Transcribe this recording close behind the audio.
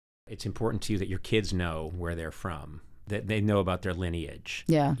it's important to you that your kids know where they're from, that they know about their lineage,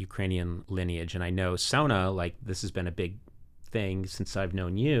 Ukrainian lineage. And I know Sona, like this has been a big thing since I've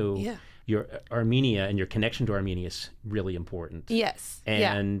known you. Yeah. Your Armenia and your connection to Armenia is really important. Yes.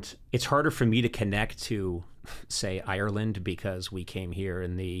 And it's harder for me to connect to, say, Ireland because we came here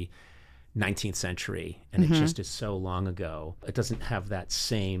in the 19th century and it just is so long ago. It doesn't have that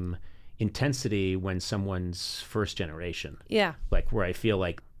same intensity when someone's first generation. Yeah. Like where I feel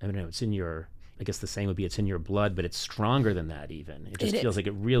like, I don't know, it's in your, I guess the saying would be it's in your blood, but it's stronger than that even. It just feels like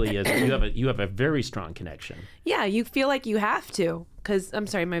it really is. You have a very strong connection. Yeah, you feel like you have to. Because, I'm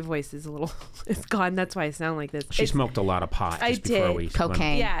sorry, my voice is a little, it's gone. That's why I sound like this. She smoked a lot of pot just before we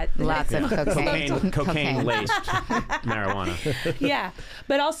cocaine. Yeah. Lots of cocaine. Cocaine-laced marijuana. Yeah.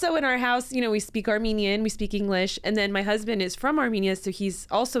 But also in our house, we speak Armenian, we speak English. And then my husband is from Armenia, so he's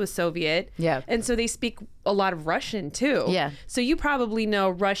also a Soviet. Yeah. And so they speak a lot of Russian, too. Yeah. So you probably know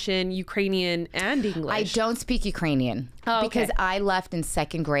Russian, Ukrainian, and English. I don't speak Ukrainian. Oh, okay. Because I left in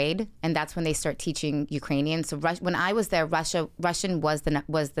second grade, and that's when they start teaching Ukrainian. So when I was there, Russian was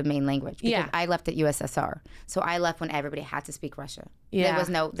the main language. Because I left at USSR. So I left when everybody had to speak Russian. Yeah.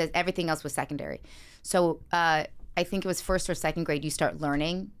 There was everything else was secondary. So I think it was first or second grade you start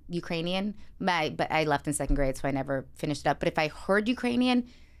learning Ukrainian. But I left in second grade, so I never finished it up. But if I heard Ukrainian,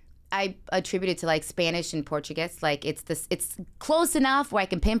 I attribute it to like Spanish and Portuguese. Like it's close enough where I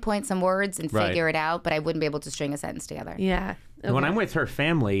can pinpoint some words and figure it out, but I wouldn't be able to string a sentence together. Yeah. Okay. When I'm with her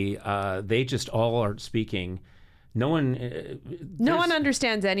family, they just all are speaking. No one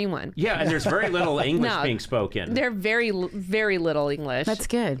understands anyone. Yeah, and there's very little English being spoken. They're very, very little English. That's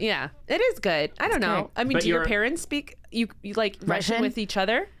good. Yeah, it is good. I don't know. I mean, do your parents speak you like Russian with each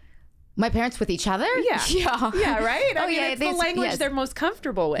other? My parents with each other? Yeah. Yeah, right? I mean, yeah. It's the language they're most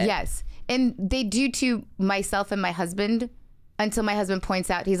comfortable with. Yes. And they do to myself and my husband until my husband points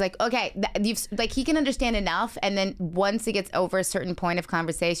out, he's like, okay, he can understand enough. And then once it gets over a certain point of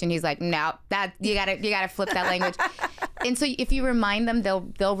conversation, he's like, no, that you gotta flip that language. And so if you remind them,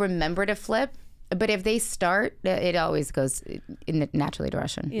 they'll remember to flip. But if they start, it always goes naturally to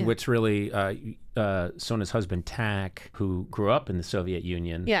Russian. Yeah. What's really Sona's husband, Tak, who grew up in the Soviet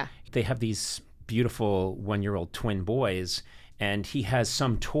Union, they have these beautiful one-year-old twin boys, and he has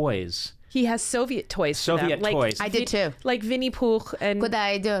some toys. He has Soviet toys. Soviet toys. I did too. Like Winnie-Pooh and... Good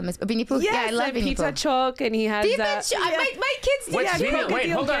idea, Miss Winnie-Pooh. Yes, yeah, I love Winnie-Pooh. Pizza Choc, and he has... My kids do. Wait,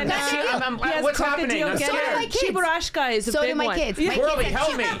 hold on. What's happening? So do my kids. Chiburashka is a big one. So do my kids. Gourley,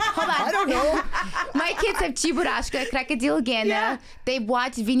 help me. Hold on. I don't know. My kids have Chiburashka, Crocodile Gena. Yeah. They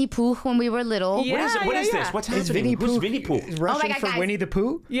watched Winnie-Pooh when we were little. Yeah, what is this? What's happening? Who's Winnie-Pooh? Russian for guys.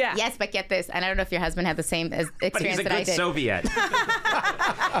 Winnie-the-Pooh? Yeah. Yes, but get this. And I don't know if your husband had the same experience But he's a that I good did. Soviet.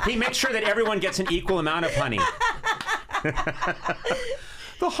 He makes sure that everyone gets an equal amount of honey.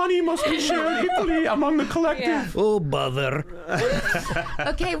 The honey must be shared equally among the collective. Yeah. Oh, bother.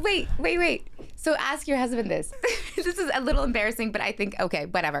 Okay, wait. So ask your husband this. This is a little embarrassing, but I think, okay,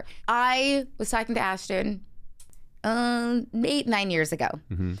 whatever. I was talking to Ashton 8-9 years ago,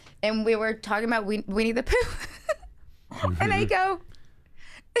 and we were talking about Winnie-the-Pooh. And I go,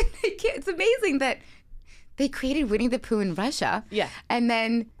 it's amazing that they created Winnie-the-Pooh in Russia. Yeah. And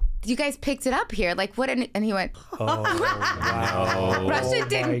then you guys picked it up here. Like, what? And he went, Oh, wow. Russia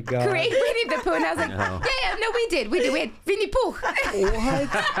didn't create Winnie-the-Pooh. And I was like, no, we did. We had Winnie-Pooh. What? And he was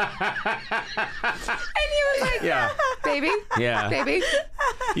like, baby.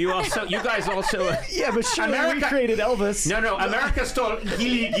 You guys also. Yeah, but surely we created Elvis. No, America stole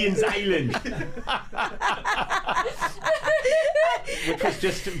Gilligan's Island. Which was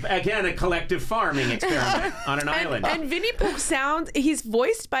just, again, a collective farming experiment on an island. And Winnie-Pooh he's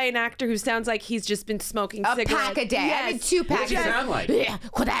voiced by an actor who sounds like he's just been smoking a cigarettes. pack a day. Yes. I mean, 2 packs. What does he sound like? Yeah,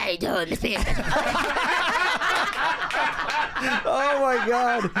 what I do? Oh, my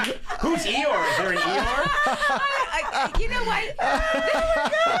God. Who's Eeyore? Is there an Eeyore? You know what?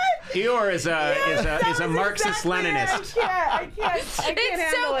 Eeyore is a Marxist-Leninist. I can't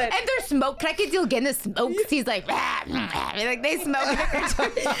handle it. And there's smoke. Crocodile Gena smokes. He's like, like they smoke.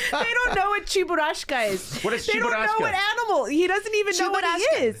 They don't know what Chiburashka is. What is They don't know Chiburashka? what animal. He doesn't even know what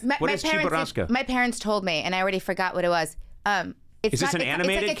he is. What is Chiburashka? My parents told me, and I already forgot what it was. Is this an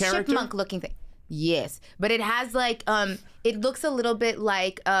animated it's like a character? chipmunk-looking thing. Yes, but it has like it looks a little bit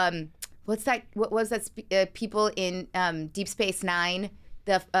like what's that? What was that? People in Deep Space Nine.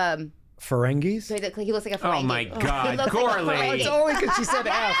 The Ferengis? So he looks like a Ferengi. Oh my God, He looks Gourley. like a Ferengi. It's only because she said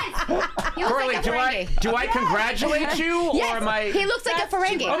F. He looks Gourley, like a Ferengi. do I congratulate you Yes, or am I? he looks like a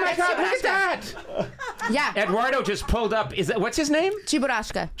Ferengi. Oh my That's God, look at Chiburashka. that! Yeah. Eduardo just pulled up. Is that what's his name?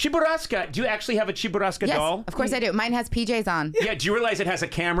 Chiburashka. Chiburashka. Do you actually have a Chiburashka Yes, doll? of course I do. Mine has PJs on. Yeah. Do you realize it has a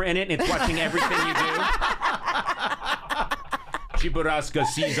camera in it and it's watching everything you do? Chiburashka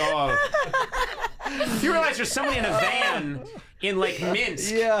sees all. You realize there's somebody in a van in like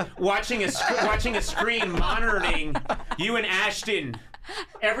Minsk, watching a screen monitoring you and Ashton.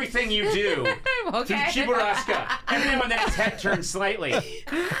 Everything you do through Chiburashka. Every now and then his head turns slightly.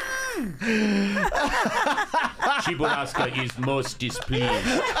 Chiburashka is most displeased.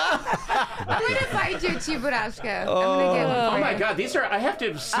 I'm gonna find you, Chiburashka. I'm gonna get one for Oh my you. God, these are. I have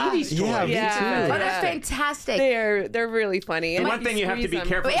to see these toys. Yeah, me Yeah. too. Oh, that's fantastic. They're really funny. And And one thing you have to be squeeze them.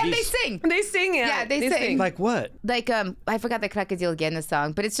 careful. And they these- sing. They sing, Yeah, they sing. Like what? Like I forgot the Krakazil again the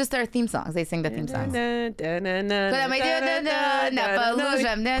song, but it's just their theme songs. They sing the theme songs. The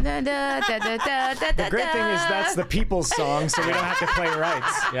great thing is that's the people's song, so we don't have to play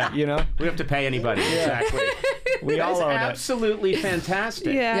rights. Yeah. You know? We don't have to pay anybody. Exactly. We all That's own it. absolutely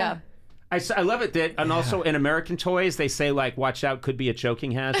fantastic. Yeah. I love it that, and also in American toys, they say, like, watch out, could be a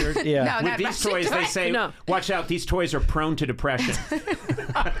choking hazard. Yeah. No, With not these Russian toys, they toys. say, No. watch out, these toys are prone to depression.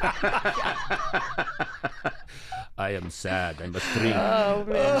 I am sad. I must drink. Oh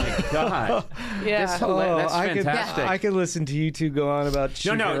man. God. Yeah. That's hilarious. That's I could, fantastic. I could listen to you two go on about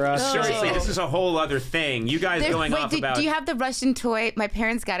No, Chiburashka. seriously, this is a whole other thing. You guys going off about... do you have the Russian toy? My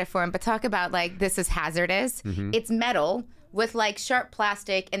parents got it for him, but talk about like this is hazardous. Mm-hmm. It's metal with like sharp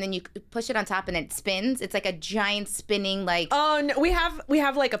plastic, and then you push it on top, and it spins. It's like a giant spinning like. Oh no, we have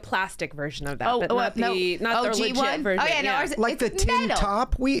like a plastic version of that, but not the legit one? version. Oh yeah, no, ours, Like the it's tin metal.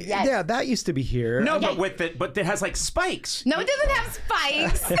 top? Yes. Yeah, that used to be here. No, but it has like spikes. No, it doesn't have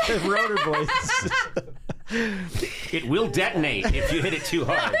spikes. Rotor blades. It will detonate if you hit it too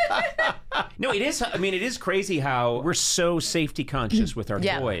hard. No, it is. I mean, it is crazy how we're so safety conscious with our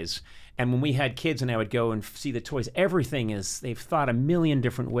toys. And when we had kids and I would go and see the toys, everything is, they've thought a million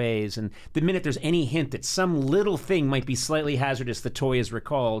different ways. And the minute there's any hint that some little thing might be slightly hazardous, the toy is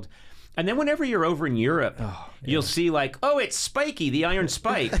recalled. And then whenever you're over in Europe, you'll see like, oh, it's spiky, the iron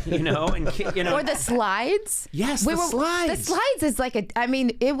spike, you know, and you know. Or the slides. Yes, The slides. slides is like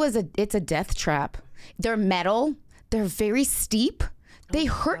it's a death trap. They're metal. They're very steep. They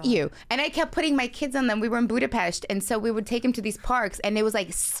hurt you. And I kept putting my kids on them. We were in Budapest, and so we would take them to these parks, and it was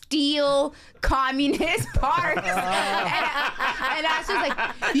like steel communist parks. and Ash was like,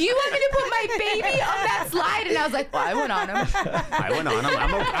 you want me to put my baby on that slide? And I was like, well, I went on them. I went on them.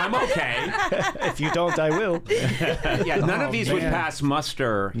 I'm okay. If you don't, I will. Yeah, none of these would pass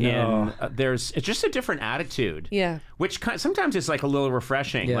muster. No. It's just a different attitude. Yeah. Which sometimes is like a little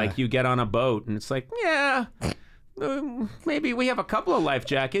refreshing. Yeah. Like you get on a boat and it's like, yeah, maybe we have a couple of life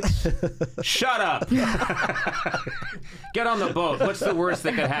jackets. Shut up. Get on the boat. What's the worst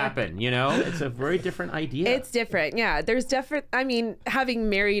that could happen? You know, it's a very different idea. It's different. Yeah. There's I mean, having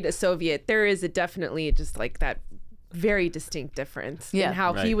married a Soviet, there is definitely just like that very distinct difference in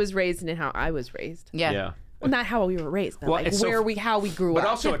how he was raised and how I was raised. Yeah. Well, not how we were raised, but like it's how we grew But up.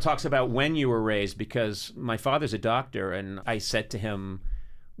 also it talks about when you were raised, because my father's a doctor and I said to him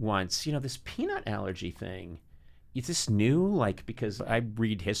once, you know, this peanut allergy thing, is this new? Like, because I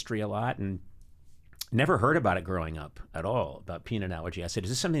read history a lot and never heard about it growing up at all, about peanut allergy. I said,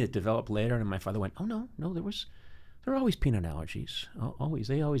 is this something that developed later? And my father went, oh, no, there were always peanut allergies.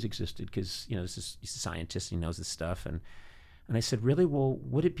 They always existed, because, you know, he's a scientist, he knows this stuff. And I said, really? Well,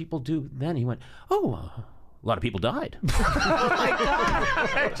 what did people do then? He went, a lot of people died. Oh my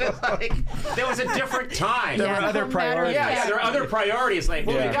God. Just like, there was a different time. There were other priorities. Yeah, there are other priorities. Like,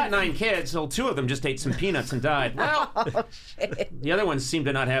 well, we got 9 kids, so 2 of them just ate some peanuts and died. Well, the other ones seem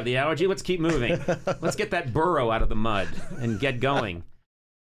to not have the allergy. Let's keep moving. Let's get that burrow out of the mud and get going.